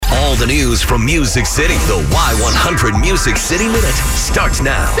All the news from Music City. The Y100 Music City Minute starts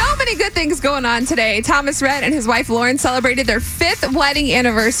now. So many good things going on today. Thomas Rhett and his wife Lauren celebrated their 5th wedding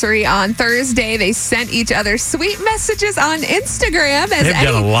anniversary on Thursday. They sent each other sweet messages on Instagram. They've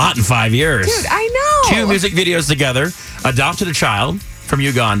done a lot in 5 years. Dude, I know. 2 music videos together, adopted a child from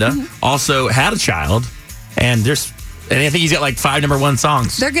Uganda, also had a child, and I think he's got like 5 #1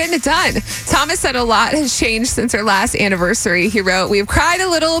 songs. They're getting it done. Thomas said a lot has changed since our last anniversary. He wrote, "We've cried a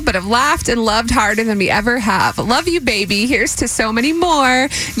little, but have laughed and loved harder than we ever have. Love you, baby. Here's to so many more.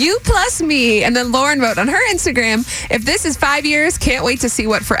 You plus me." And then Lauren wrote on her Instagram, "If this is 5 years, can't wait to see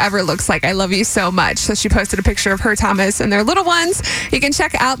what forever looks like. I love you so much." So she posted a picture of her, Thomas, and their little ones. You can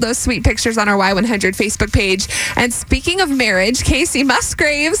check out those sweet pictures on our Y100 Facebook page. And speaking of marriage, Casey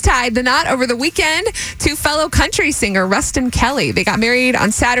Musgraves tied the knot over the weekend to fellow country singer Rustin Kelly. They got married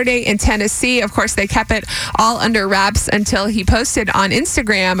on Saturday in Tennessee. Of course, they kept it all under wraps until he posted on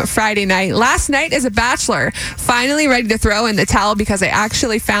Instagram Friday night. "Last night as a bachelor, finally ready to throw in the towel because I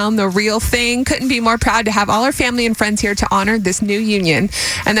actually found the real thing. Couldn't be more proud to have all our family and friends here to honor this new union."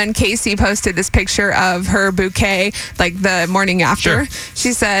 And then Casey posted this picture of her bouquet like the morning after. Sure.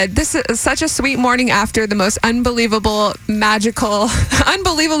 She said, "This is such a sweet morning after the most unbelievably magical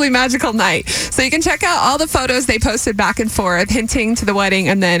night." So you can check out all the photos they posted back and forth, hinting to the wedding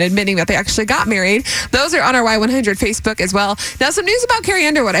and then admitting that they actually got married. Those are on our Y100 Facebook as well. Now, some news about Carrie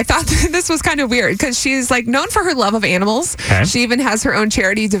Underwood. I thought this was kind of weird because she's like known for her love of animals. Okay. She even has her own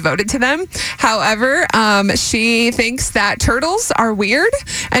charity devoted to them. However, she thinks that turtles are weird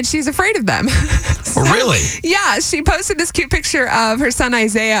and she's afraid of them. Oh, really? Yeah, she posted this cute picture of her son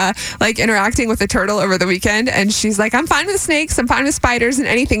Isaiah like interacting with a turtle over the weekend, and she's like, "I'm fine with snakes, I'm fine with spiders and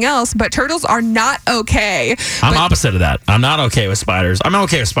anything else, but turtles are not okay." I'm opposite of that. I'm not okay with spiders. I'm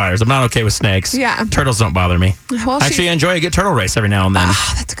okay with spiders. I'm not okay with snakes. Yeah. Turtles don't bother me. Well, Actually, I enjoy a good turtle race every now and then.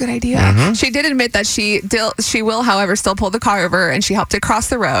 Oh, that's a good idea. She did admit that she will, however, still pull the car over, and she helped it cross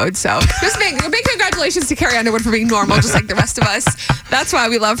the road. So just big congratulations to Carrie Underwood for being normal, just like the rest of us. That's why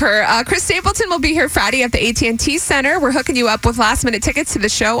we love her. Chris Stapleton will be here Friday at the AT&T Center. We're hooking you up with last-minute tickets to the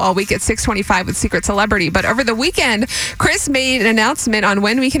show all week at 6:25 with Secret Celebrity. But over the weekend, Chris made an announcement on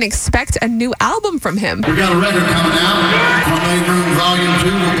when we can expect a new album from him. We got a record coming out. From A Room Volume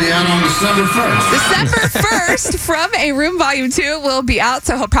 2 will be out on December 1st. December 1st, From A Room Volume 2 will be out,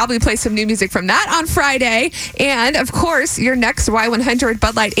 so he'll probably play some new music from that on Friday. And, of course, your next Y100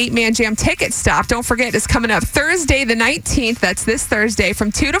 Bud Light 8-Man Jam ticket stop, don't forget, is coming up Thursday the 19th. That's this Thursday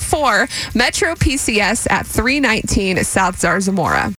from 2 to 4, Metro PCS at 319 South Zarzamora.